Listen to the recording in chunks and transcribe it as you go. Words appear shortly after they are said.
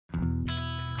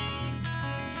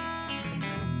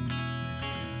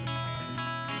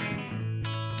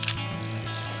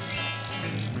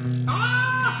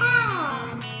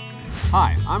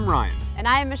Hi, I'm Ryan. And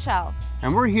I am Michelle.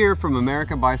 And we're here from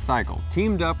America ByCycle,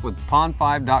 teamed up with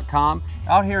Pond5.com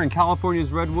out here in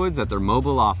California's Redwoods at their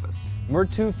mobile office. We're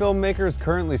two filmmakers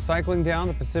currently cycling down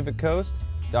the Pacific Coast,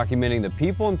 documenting the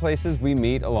people and places we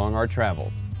meet along our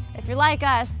travels. If you're like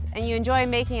us and you enjoy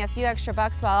making a few extra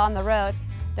bucks while on the road,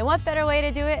 then what better way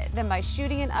to do it than by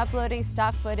shooting and uploading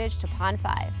stock footage to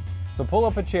Pond5. So pull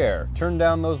up a chair, turn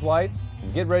down those lights,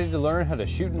 and get ready to learn how to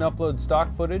shoot and upload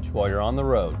stock footage while you're on the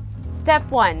road. Step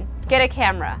 1, get a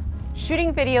camera.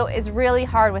 Shooting video is really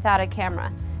hard without a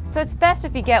camera, so it's best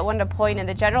if you get one to point in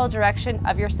the general direction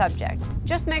of your subject.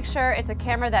 Just make sure it's a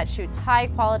camera that shoots high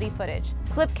quality footage.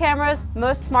 Flip cameras,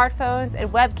 most smartphones, and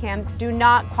webcams do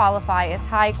not qualify as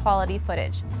high quality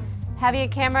footage. Having a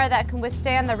camera that can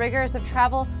withstand the rigors of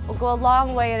travel will go a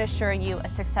long way in assuring you a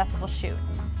successful shoot.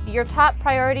 Your top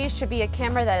priorities should be a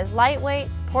camera that is lightweight,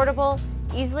 portable,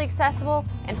 easily accessible,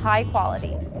 and high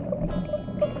quality.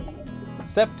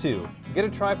 Step 2, get a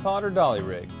tripod or dolly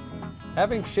rig.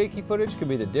 Having shaky footage can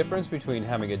be the difference between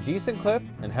having a decent clip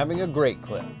and having a great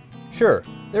clip. Sure,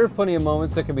 there are plenty of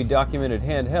moments that can be documented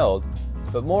handheld,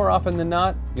 but more often than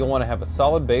not, you'll want to have a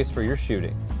solid base for your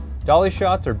shooting. Dolly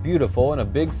shots are beautiful and a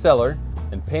big seller,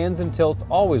 and pans and tilts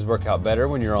always work out better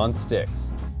when you're on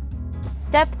sticks.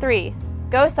 Step 3,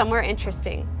 go somewhere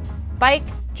interesting. Bike,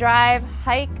 drive,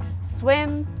 hike,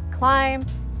 swim, climb,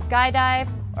 skydive,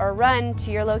 or run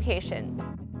to your location.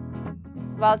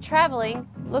 While traveling,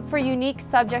 look for unique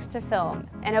subjects to film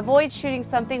and avoid shooting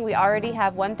something we already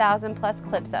have 1,000 plus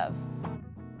clips of.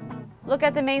 Look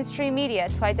at the mainstream media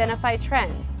to identify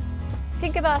trends.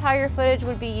 Think about how your footage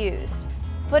would be used.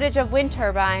 Footage of wind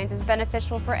turbines is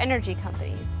beneficial for energy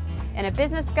companies, and a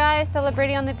business guy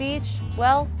celebrating on the beach,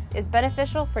 well, is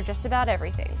beneficial for just about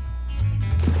everything.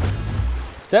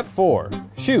 Step 4,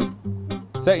 shoot.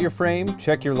 Set your frame,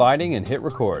 check your lighting, and hit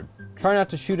record. Try not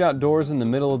to shoot outdoors in the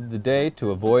middle of the day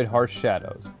to avoid harsh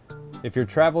shadows. If your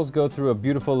travels go through a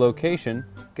beautiful location,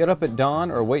 get up at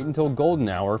dawn or wait until golden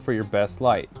hour for your best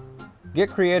light. Get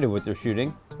creative with your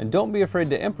shooting, and don't be afraid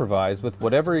to improvise with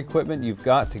whatever equipment you've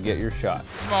got to get your shot.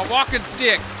 It's my walking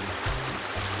stick /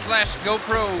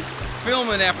 GoPro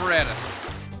filming apparatus.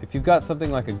 If you've got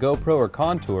something like a GoPro or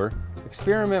Contour,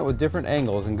 experiment with different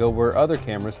angles and go where other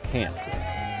cameras can't.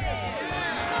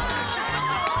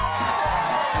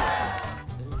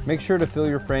 Make sure to fill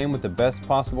your frame with the best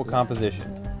possible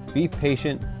composition. Be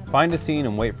patient, find a scene,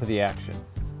 and wait for the action.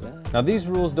 Now, these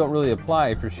rules don't really apply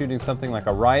if you're shooting something like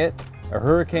a riot, a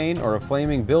hurricane, or a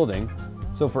flaming building,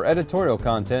 so for editorial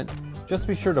content, just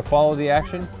be sure to follow the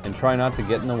action and try not to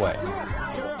get in the way.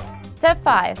 Step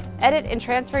 5, edit and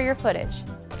transfer your footage.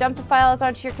 Dump the files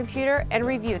onto your computer and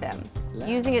review them.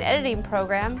 Using an editing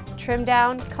program, trim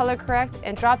down, color correct,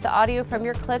 and drop the audio from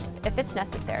your clips if it's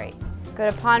necessary. Go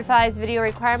to Pond5's video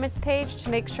requirements page to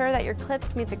make sure that your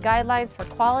clips meet the guidelines for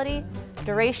quality,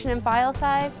 duration and file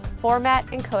size, format,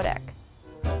 and codec.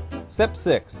 Step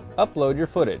 6, upload your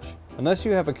footage. Unless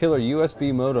you have a killer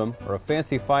USB modem or a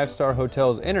fancy 5-star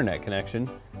hotel's internet connection,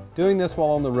 doing this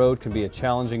while on the road can be a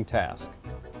challenging task.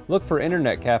 Look for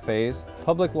internet cafes,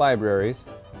 public libraries,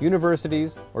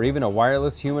 universities, or even a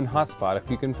wireless human hotspot if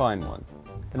you can find one.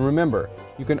 And remember,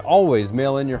 you can always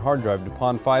mail in your hard drive to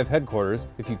Pond5 headquarters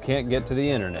if you can't get to the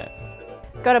internet.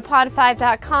 Go to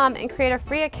pond5.com and create a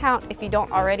free account if you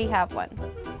don't already have one.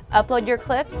 Upload your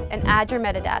clips and add your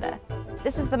metadata.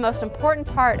 This is the most important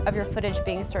part of your footage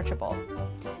being searchable.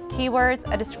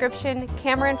 Keywords, a description,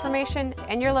 camera information,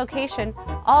 and your location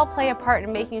all play a part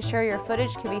in making sure your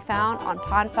footage can be found on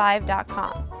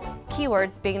pond5.com,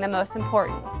 keywords being the most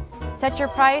important. Set your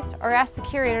price or ask the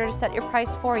curator to set your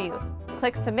price for you.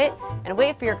 Click submit and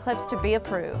wait for your clips to be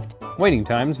approved. Waiting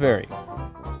times vary.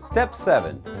 Step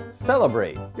 7,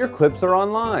 celebrate. Your clips are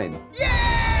online.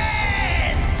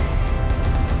 Yes!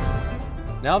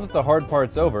 Now that the hard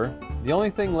part's over, the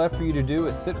only thing left for you to do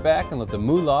is sit back and let the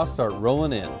moolah start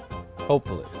rolling in.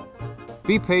 Hopefully.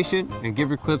 Be patient and give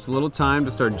your clips a little time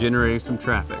to start generating some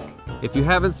traffic. If you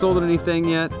haven't sold anything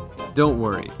yet, don't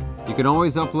worry. You can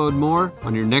always upload more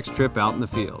on your next trip out in the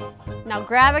field. Now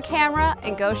grab a camera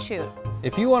and go shoot.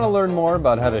 If you want to learn more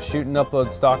about how to shoot and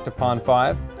upload stock to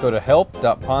Pond5, go to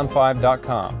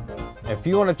help.pond5.com. If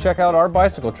you want to check out our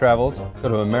bicycle travels, go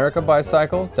to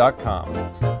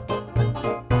americabycycle.com.